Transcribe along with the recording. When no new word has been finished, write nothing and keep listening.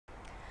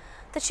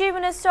The Chief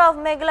Minister of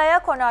Meghalaya,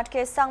 Konark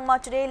K.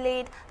 Sangma, today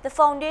laid the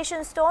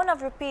foundation stone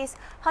of Rs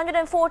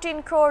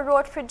 114 crore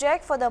road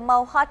project for the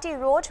Mauhati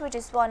Road, which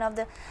is one of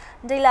the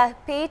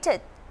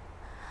dilapidated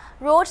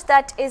roads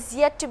that is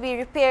yet to be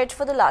repaired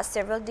for the last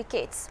several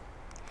decades.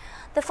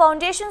 The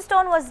foundation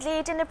stone was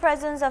laid in the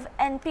presence of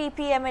NPP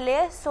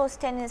MLA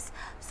Sostenis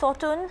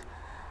Sotun,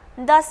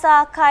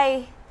 Dasa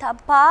Kai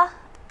Tapa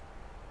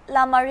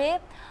Lamare,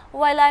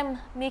 Wailam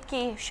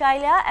Miki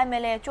Shaila,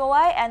 MLA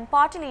Chowai and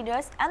party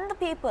leaders and the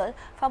people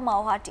from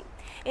Mauhati.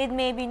 It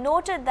may be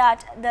noted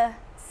that the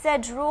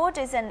said road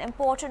is an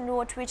important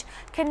road which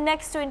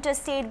connects to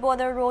interstate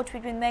border road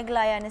between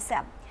Meghalaya and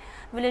Assam.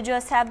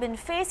 Villagers have been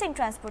facing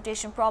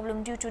transportation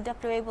problem due to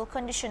deplorable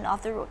condition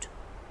of the road.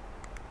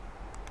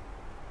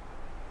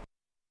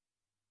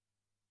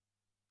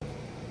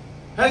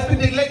 Has been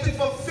neglected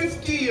for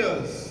 50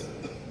 years.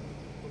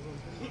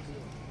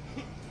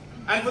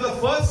 And for the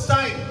first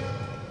time,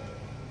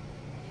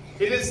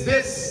 it is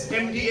this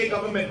MDA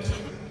government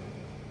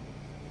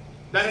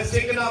that has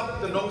taken up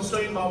the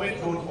Nongstoin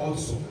Mawet Road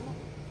also.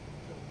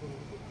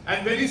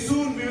 And very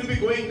soon we will be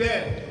going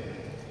there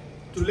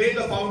to lay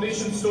the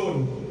foundation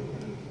stone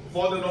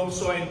for the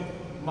Nongstoin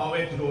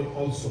Mawet Road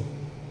also.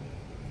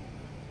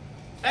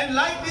 And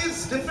like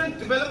these different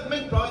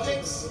development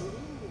projects,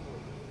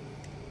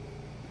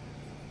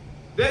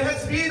 there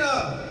has been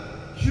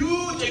a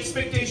huge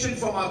expectation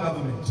from our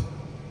government.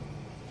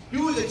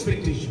 Huge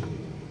expectation.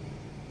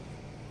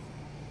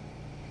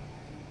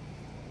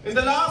 In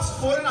the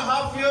last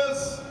 4.5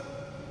 years,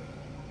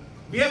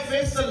 we have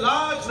faced a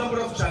large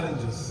number of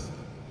challenges.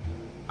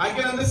 I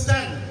can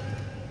understand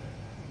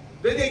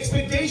that the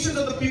expectations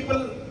of the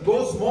people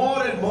goes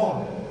more and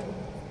more.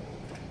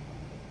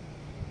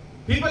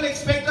 People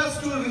expect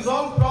us to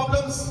resolve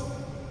problems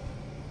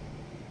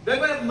that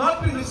have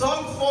not been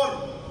resolved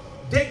for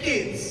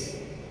decades.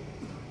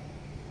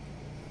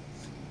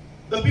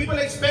 The people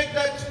expect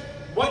that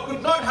what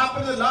could not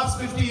happen in the last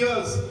 50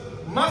 years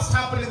must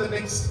happen in the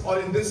next or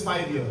in this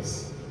 5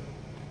 years.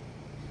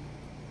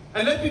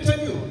 And let me tell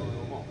you,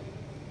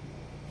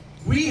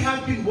 we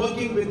have been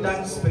working with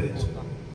that spirit.